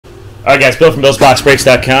Alright guys, Bill from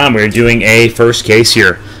BillsBoxBreaks.com. We're doing a first case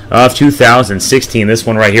here of 2016. This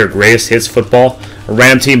one right here, Greatest Hits Football,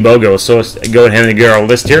 Random Team BOGO. So let's go ahead and get our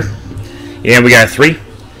list here. And we got a 3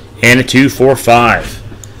 and a 2, 4, 5.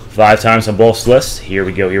 5 times on both lists. Here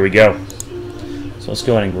we go, here we go. So let's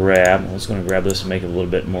go ahead and grab this and make it a little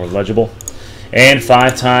bit more legible. And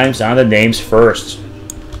 5 times on the names first.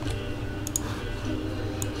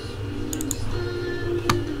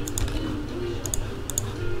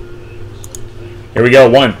 Here we go.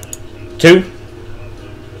 1, 2,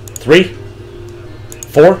 3,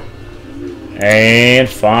 4, and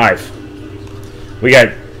 5. We got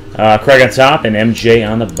Craig on top and MJ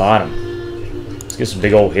on the bottom. Let's get some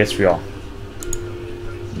big old hits for y'all.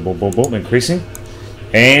 Boom, boom, boom. Increasing.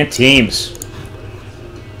 And teams.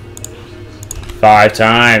 5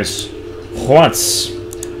 times. Once,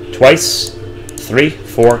 twice, 3,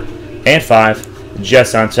 4, and 5.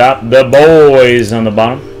 Jets on top. The boys on the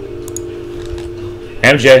bottom.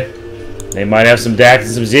 MJ. They might have some Dak and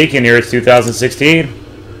some Zeke in here. It's 2016.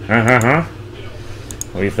 What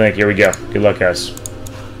do you think? Here we go. Good luck, guys.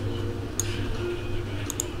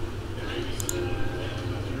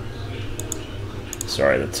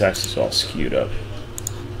 Sorry, the text is all skewed up.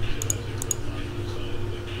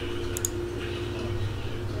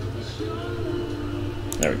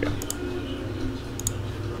 There we go.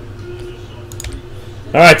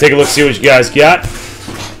 Alright, take a look, see what you guys got.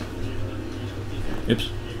 Oops.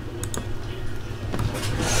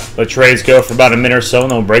 Let trades go for about a minute or so,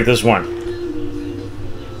 and then we'll break this one.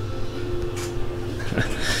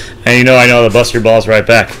 And you know I know the bust your balls right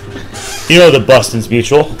back. You know the busting's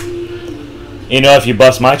mutual. You know if you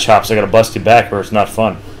bust my chops, I gotta bust you back or it's not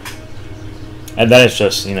fun. And then it's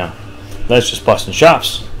just, you know, then it's just busting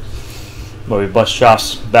chops. But we bust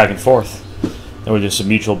chops back and forth. Then we do some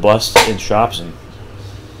mutual bust in chops and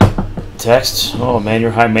text. Oh man,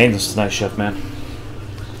 you're high maintenance tonight, Chef Man.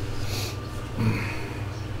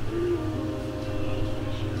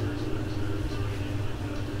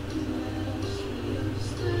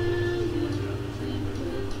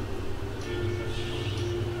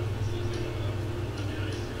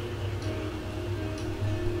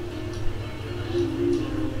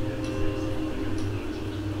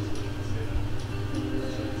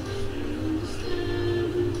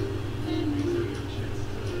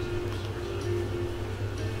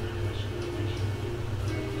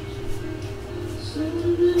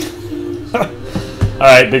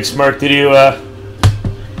 Alright, Big Smirk, did you,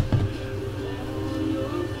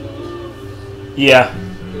 yeah,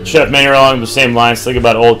 Chef Man, you're along the same lines. Think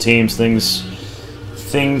about old teams, things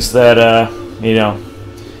that, you know,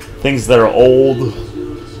 things that are old.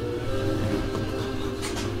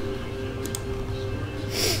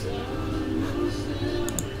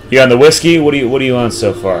 You on the whiskey? What are you on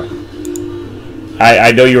so far?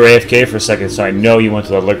 I know you were AFK for a second, so I know you went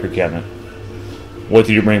to the liquor cabinet. What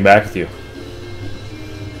did you bring back with you?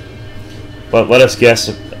 But let us guess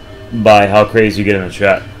by how crazy you get in the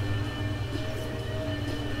chat.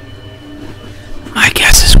 My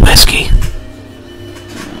guess is whiskey.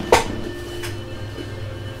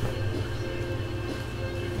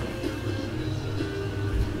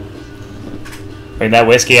 Bring that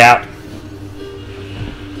whiskey out.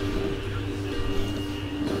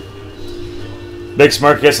 Big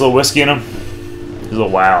Smirk gets a little whiskey in him. He's a little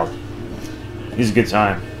wild. He's a good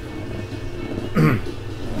time.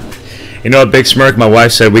 You know what, Big Smirk? My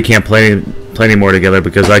wife said we can't play anymore together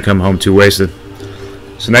because I come home too wasted.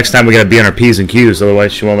 So next time we gotta be on our P's and Q's,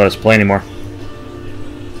 otherwise she won't let us play anymore.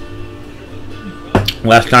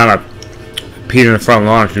 Last time I peed in the front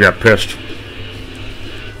lawn, she got pissed.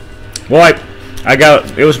 Well,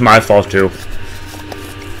 it was my fault too.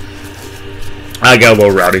 I got a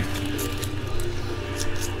little rowdy.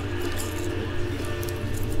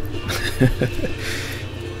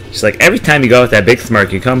 She's like, every time you go with that Big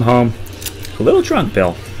Smirk, you come home a little drunk,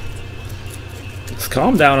 Bill. Let's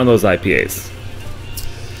calm down on those IPAs.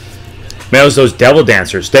 Man, it was those Devil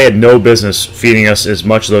Dancers. They had no business feeding us as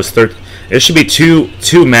much of those. It should be two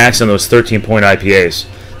max on those 13-point IPAs.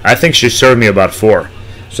 I think she served me about 4.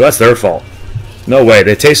 So that's their fault. No way.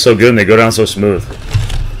 They taste so good and they go down so smooth.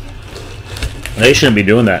 They shouldn't be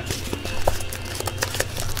doing that.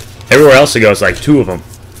 Everywhere else it goes, like 2 of them.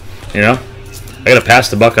 You know? I gotta pass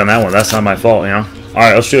the buck on that one. That's not my fault, you know?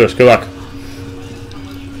 Alright, let's do this. Good luck.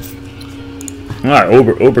 Alright,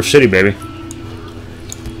 Uber City, baby.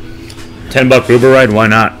 $10 Uber ride? Why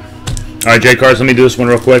not? Alright, J Cards, let me do this one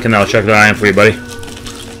real quick and then I'll check the IM for you, buddy.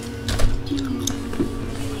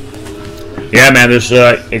 Yeah, man, there's,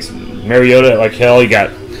 it's Mariota like hell. You got,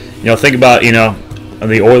 you know, think about, you know,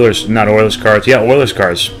 the Oilers, not Oilers cards. Yeah, Oilers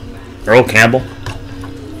cards. Earl Campbell.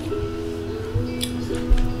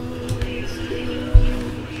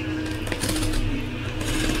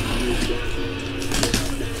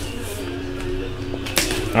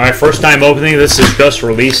 Alright, first time opening. This is just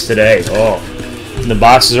released today. Oh, the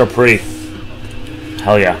boxes are pretty.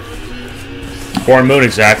 Hell yeah. Born Moon,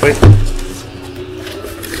 exactly.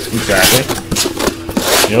 Exactly.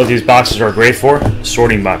 You know what these boxes are great for?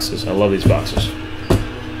 Sorting boxes. I love these boxes.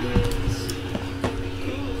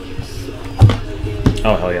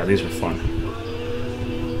 Oh, hell yeah, these are fun.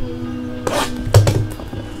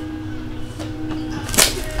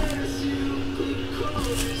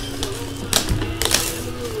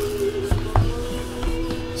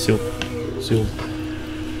 Seal.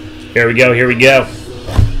 Here we go, here we go.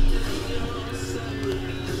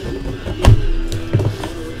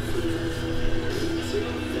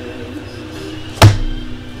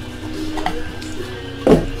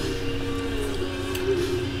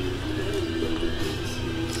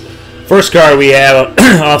 First card we have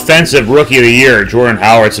Offensive Rookie of the Year, Jordan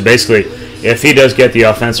Howard. So basically, if he does get the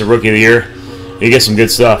Offensive Rookie of the Year, he gets some good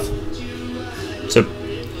stuff. So,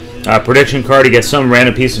 prediction card, he gets some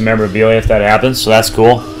random piece of memorabilia if that happens, so that's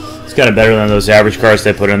cool. It's kind of better than those average cards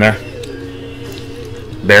they put in there.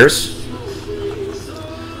 Bears.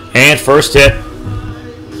 And first hit.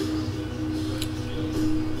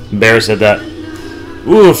 Bears hit that.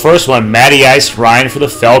 Ooh, first one, Matty Ice Ryan for the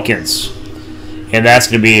Falcons. And that's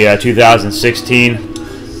going to be 2016.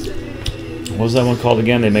 What was that one called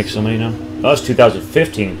again? They make so many now. Oh, it's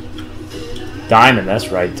 2015. Diamond, that's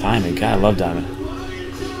right. Diamond. God, I love Diamond.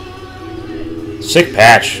 Sick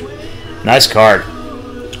patch. Nice card.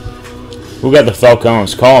 Who got the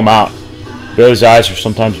Falcons? Call them out. Those eyes are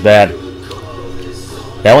sometimes bad.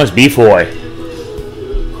 That one's Beef-Boy.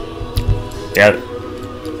 Yeah.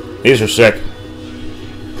 These are sick.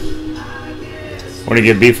 I'm going to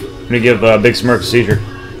give Big Smirk a seizure.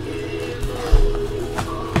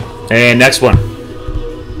 And next one.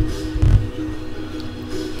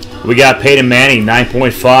 We got Peyton Manning,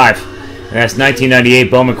 9.5. And that's 1998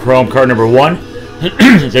 Bowman Chrome card number 1.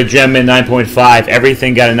 It's a Gem Mint 9.5.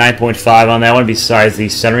 Everything got a 9.5 on that one besides the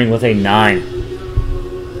centering with a 9.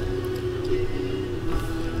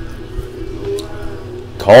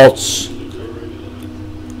 Colts.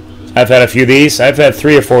 I've had a few of these. I've had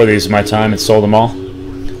 3 or 4 of these in my time and sold them all.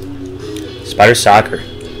 Spider Soccer.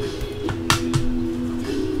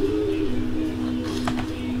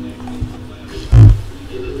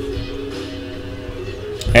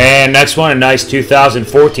 And next one, a nice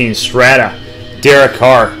 2014 Strata. Derek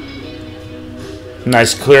Carr.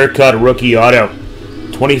 Nice clear-cut rookie auto.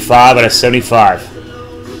 25 out of 75.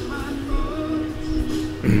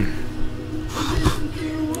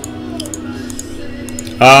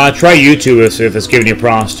 Try YouTube if it's giving you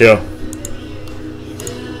problems too.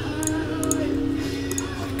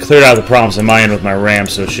 Cleared out the problems on my end with my RAM,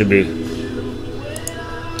 so it should be.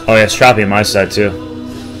 Oh yeah, it's choppy on my side too.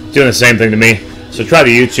 Doing the same thing to me. So try the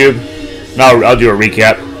YouTube, and I'll do a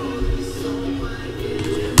recap.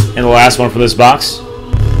 And the last one for this box.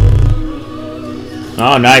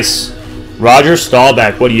 Oh, nice. Roger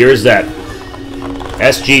Staubach. What year is that?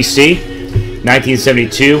 SGC,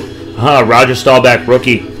 1972. Roger Staubach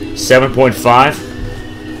rookie,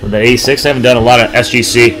 7.5. With the 86. I haven't done a lot of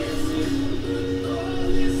SGC.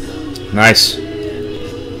 Nice.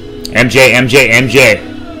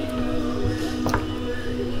 MJ.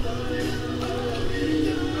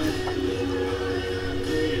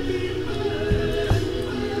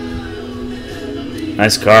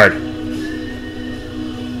 Nice card.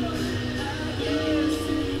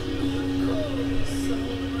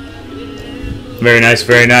 Very nice,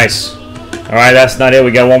 very nice. Alright, that's not it. We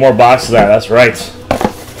got one more box of that. That's right.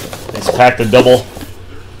 Let's pack the double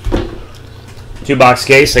 2-box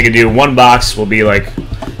case. I could do 1 box will be like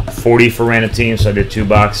 40 for random teams, so I did 2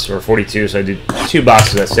 boxes, or 42, so I did 2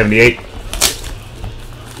 boxes at 78.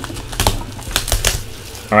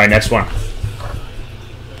 Alright, next one.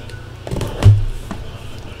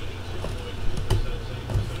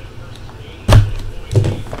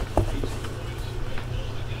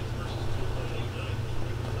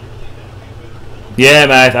 Yeah,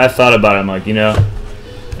 man, I thought about it. I'm like, you know,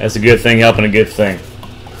 that's a good thing helping a good thing.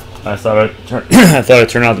 I thought it'd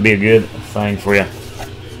turn out to be a good thing for you.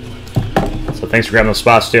 So thanks for grabbing those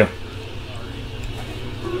spots too.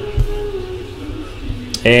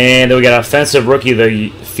 And then we got Offensive Rookie,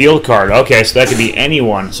 the field card. Okay, so that could be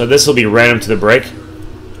anyone. So this will be random to the break.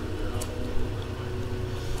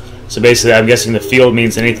 So basically, I'm guessing the field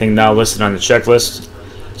means anything not listed on the checklist.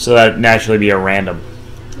 So that would naturally be a random.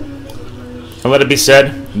 And let it be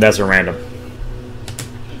said, that's a random.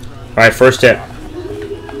 Alright, first hit.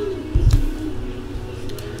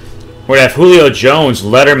 We're going to have Julio Jones,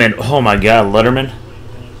 Letterman. Oh my god, Letterman.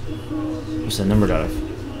 What's that numbered out of?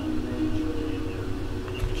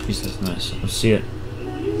 Jesus, nice. Let's see it.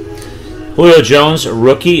 Julio Jones,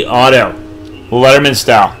 rookie auto. Letterman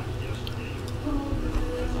style.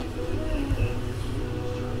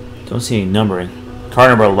 Don't see any numbering. Card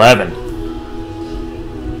number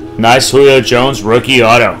 11. Nice Julio Jones, rookie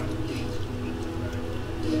auto.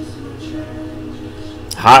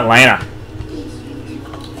 Hot Atlanta.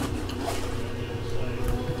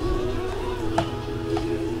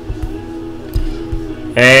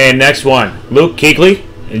 And next one, Luke Kuechly,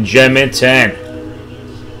 and Gem Mint 10.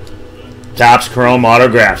 Topps Chrome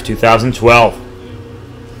autograph, 2012.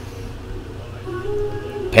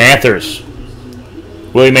 Panthers.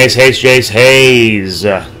 Willie Mays Hayes, Jace Hayes.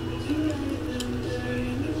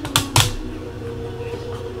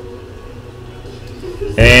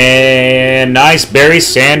 And nice Barry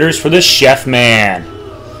Sanders for the Chef Man.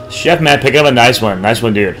 Chef Man pick up a nice one. Nice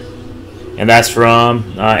one, dude. And that's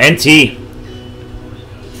from NT.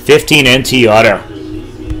 15 NT auto.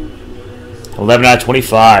 11 out of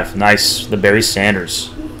 25. Nice. The Barry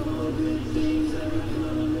Sanders.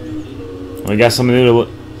 We got something new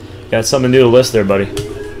to list there, buddy.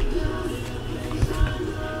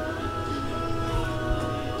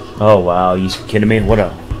 Oh wow, you kidding me? What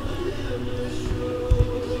a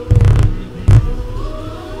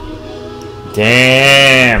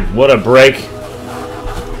damn! What a break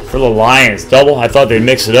for the Lions. Double. I thought they'd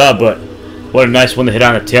mix it up, but what a nice one to hit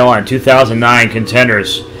on the tail line. 2009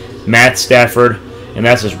 contenders. Matt Stafford, and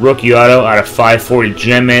that's his rookie auto out of 540.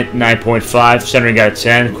 Gem Mint 9.5. Centering got a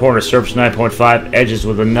 10. Corner surface 9.5. Edges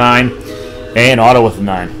with a 9. And auto with a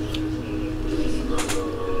 9.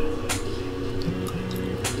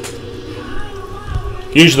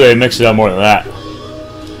 Usually they mix it up more than that.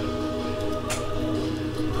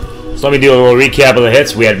 So let me do a little recap of the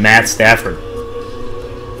hits. We had Matt Stafford.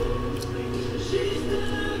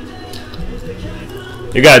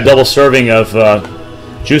 You got a double serving of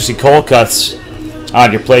juicy cold cuts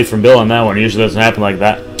on your plate from Bill on that one. It usually doesn't happen like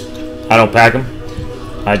that. I don't pack them.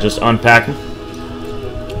 I just unpack them.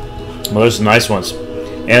 Well, there's some nice ones.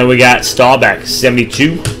 And we got Staubach,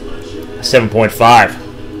 72,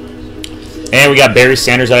 7.5. And we got Barry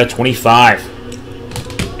Sanders out of 25.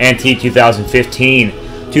 NT 2015.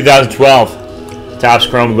 2012. Topps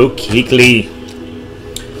Chrome Luke Kuechly.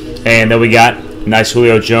 And then we got nice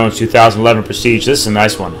Julio Jones, 2011 Prestige. This is a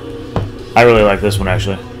nice one. I really like this one,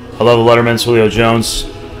 actually. I love the Letterman's Julio Jones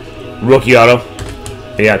rookie auto.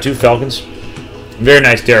 But yeah, 2 Falcons. Very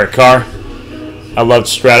nice Derek Carr. I loved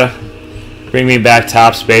Strata. Bring me back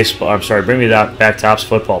Topps baseball. I'm sorry, bring me back Topps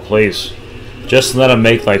football, please. Just let them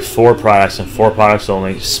make like 4 products and 4 products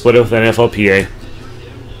only. Split it with NFLPA.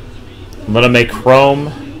 Let them make Chrome.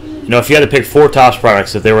 You know, if you had to pick 4 Topps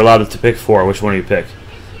products, if they were allowed to pick 4, which one do you pick?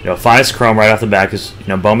 You know, finest Chrome right off the bat is, you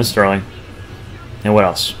know, Bowman Sterling. And what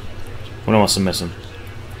else? What else am I missing?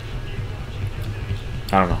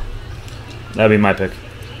 I don't know. That'd be my pick.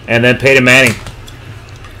 And then Peyton Manning.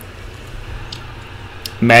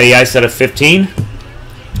 Matty Ice out of 15.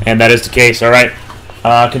 And that is the case. All right.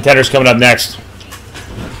 Contenders coming up next.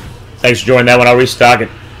 Thanks for joining that one. I'll restock it.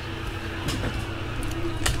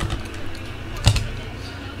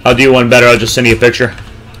 I'll do one better. I'll just send you a picture.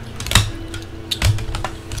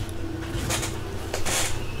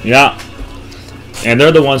 Yeah. And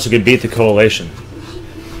they're the ones who could beat the Coalition.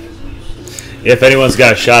 If anyone's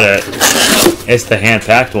got a shot at it, it's the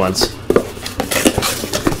hand-packed ones.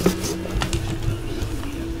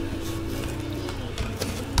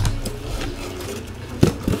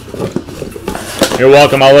 You're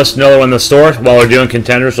welcome. I'll list another one in the store. While we're doing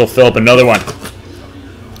contenders, we'll fill up another one.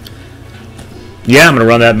 Yeah, I'm going to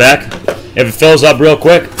run that back. If it fills up real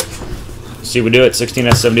quick, see if we do it. 16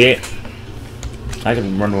 out of 78. I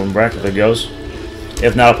can run one back if it goes.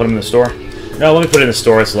 If not, I'll put them in the store. No, let me put it in the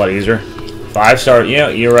store. It's a lot easier. 5-star. Yeah,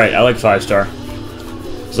 you're right. I like 5-star.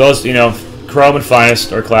 So those, you know, Chrome and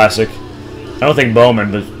Finest are classic. I don't think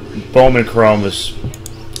Bowman, but Bowman Chrome was.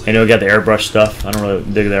 I know we got the airbrush stuff. I don't really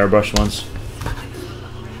dig the airbrush ones.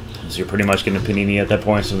 So you're pretty much getting a Panini at that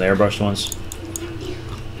point. Some of the airbrushed ones.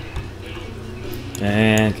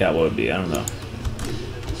 And God, what would it be? I don't know.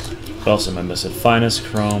 What else am I missing? Finest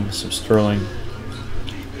Chrome, some Sterling.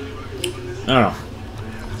 I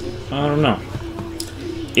don't know.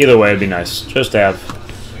 Either way, it'd be nice. Just to have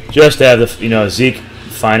the, you know, a Zeke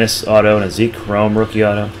Finest auto and a Zeke Chrome rookie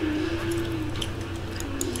auto.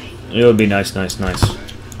 It would be nice. All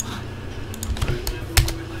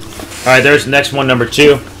right, there's the next one, number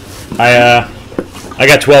 2. I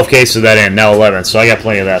got 12 cases of that in, now 11, so I got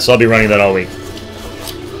plenty of that. So I'll be running that all week.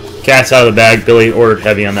 Cat's out of the bag. Billy ordered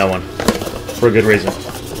heavy on that one for a good reason.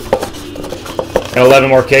 Got 11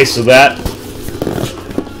 more cases of that.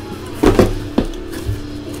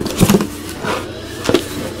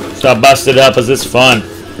 So I busted up as it's fun.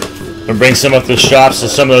 I'm gonna bring some up to the shop, so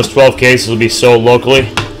some of those 12 cases will be sold locally.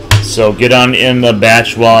 So get on in the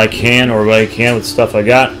batch while I can, or while I can with stuff I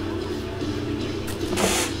got.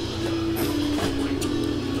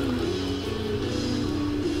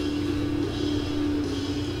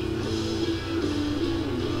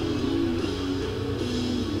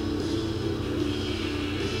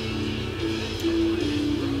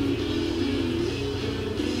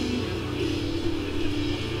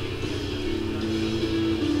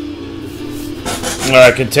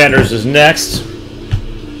 Alright, Contenders is next.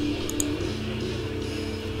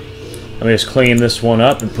 Let me just clean this one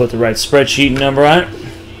up and put the right spreadsheet number on it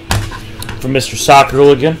for Mr. Soccer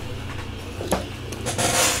Hooligan.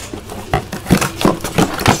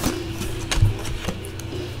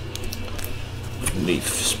 Leaf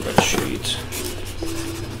spreadsheet.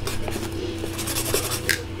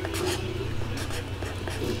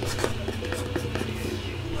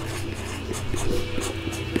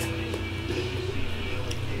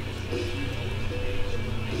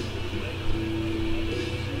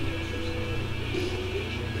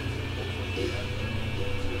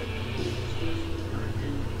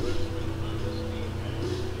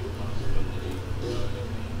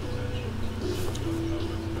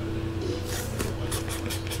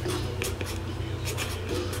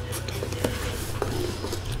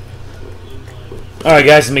 Alright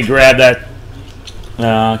guys, let me grab that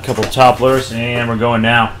couple topplers and we're going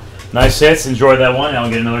now. Nice hits, enjoy that one. I'll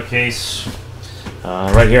get another case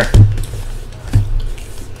right here.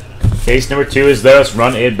 Case number 2 is there. Let's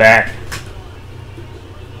run it back.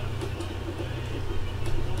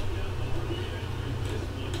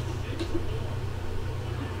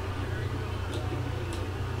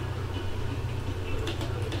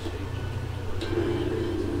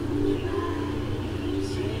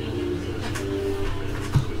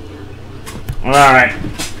 All right.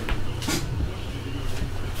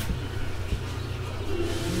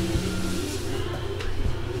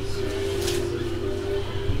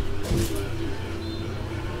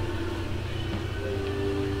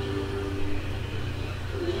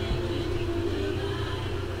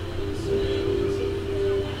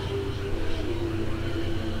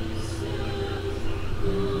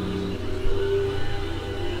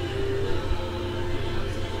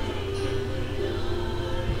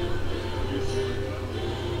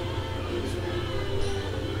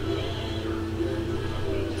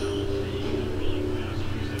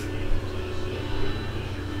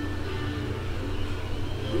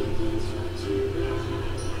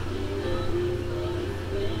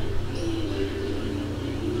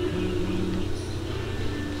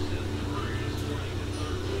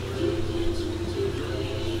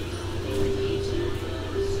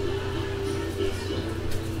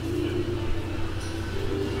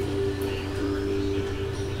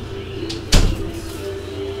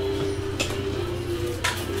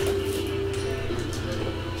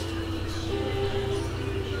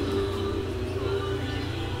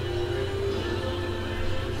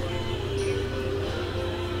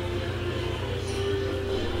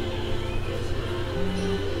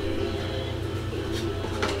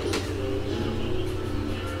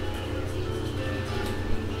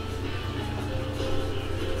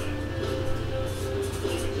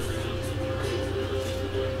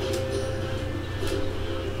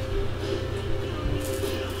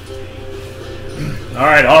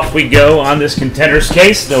 Alright, off we go on this Contenders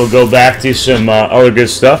case. Then we'll go back to some other good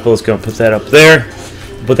stuff, but let's go put that up there.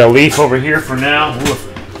 Put that leaf over here for now.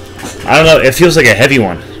 Oof. I don't know, it feels like a heavy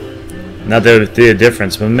one. Not that it would be a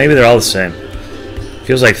difference, but maybe they're all the same.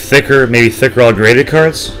 Feels like thicker, maybe thicker all graded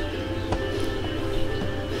cards.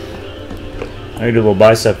 I can do a little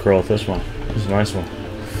bicep curl with this one. This is a nice one.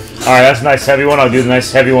 Alright, that's a nice heavy one. I'll do the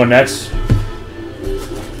nice heavy one next.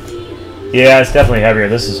 Yeah, it's definitely heavier.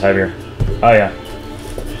 This is heavier. Oh yeah.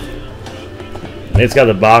 It's got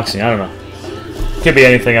the boxing, I don't know. Could be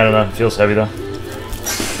anything, I don't know. It feels heavy though.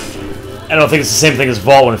 I don't think it's the same thing as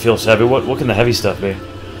Vault when it feels heavy. What can the heavy stuff be?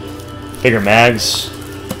 Bigger mags.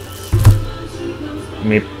 I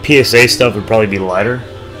mean, PSA stuff would probably be lighter.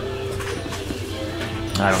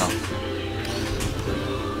 I don't know.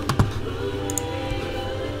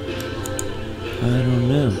 I don't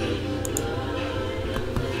know.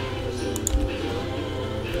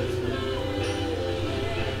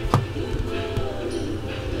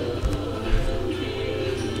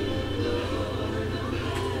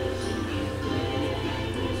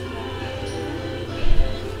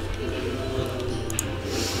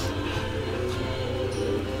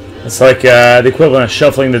 It's like the equivalent of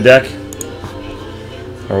shuffling the deck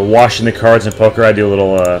or washing the cards in poker. I do a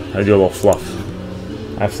little fluff.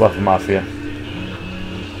 I fluff them off for you.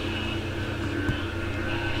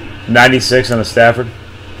 96 on the Stafford.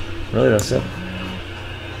 Really, that's it?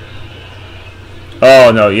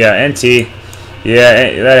 Oh, no, yeah, NT.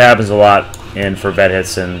 Yeah, that happens a lot in for vet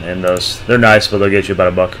hits and those. They're nice, but they'll get you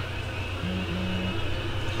about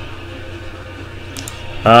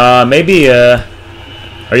 $1. Maybe, are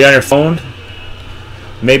you on your phone?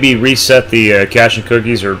 Maybe reset the cache and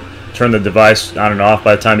cookies or turn the device on and off.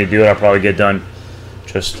 By the time you do it, I'll probably get done.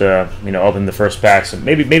 Just, you know, open the first pack. So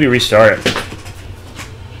maybe restart it.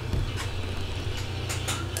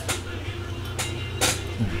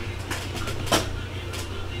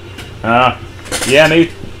 Yeah,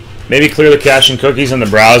 maybe clear the cache and cookies in the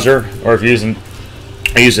browser, or if you're using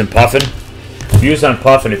Puffin. If you use on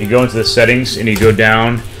Puffin, if you go into the settings and you go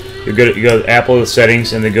down, you go to Apple the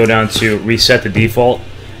settings and then go down to reset the default,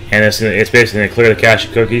 and it's basically going to clear the cache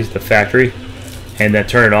and cookies, the factory, and then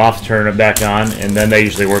turn it off, turn it back on, and then that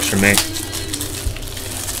usually works for me.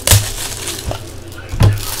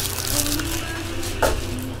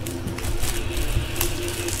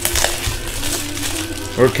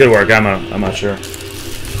 Or it could work. I'm not sure.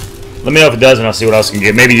 Let me know if it does, and I'll see what else I can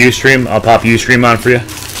get. Maybe Ustream. I'll pop Ustream on for you.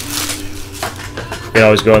 You can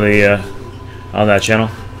always go on the on that channel.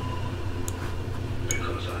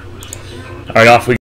 All right, off we go.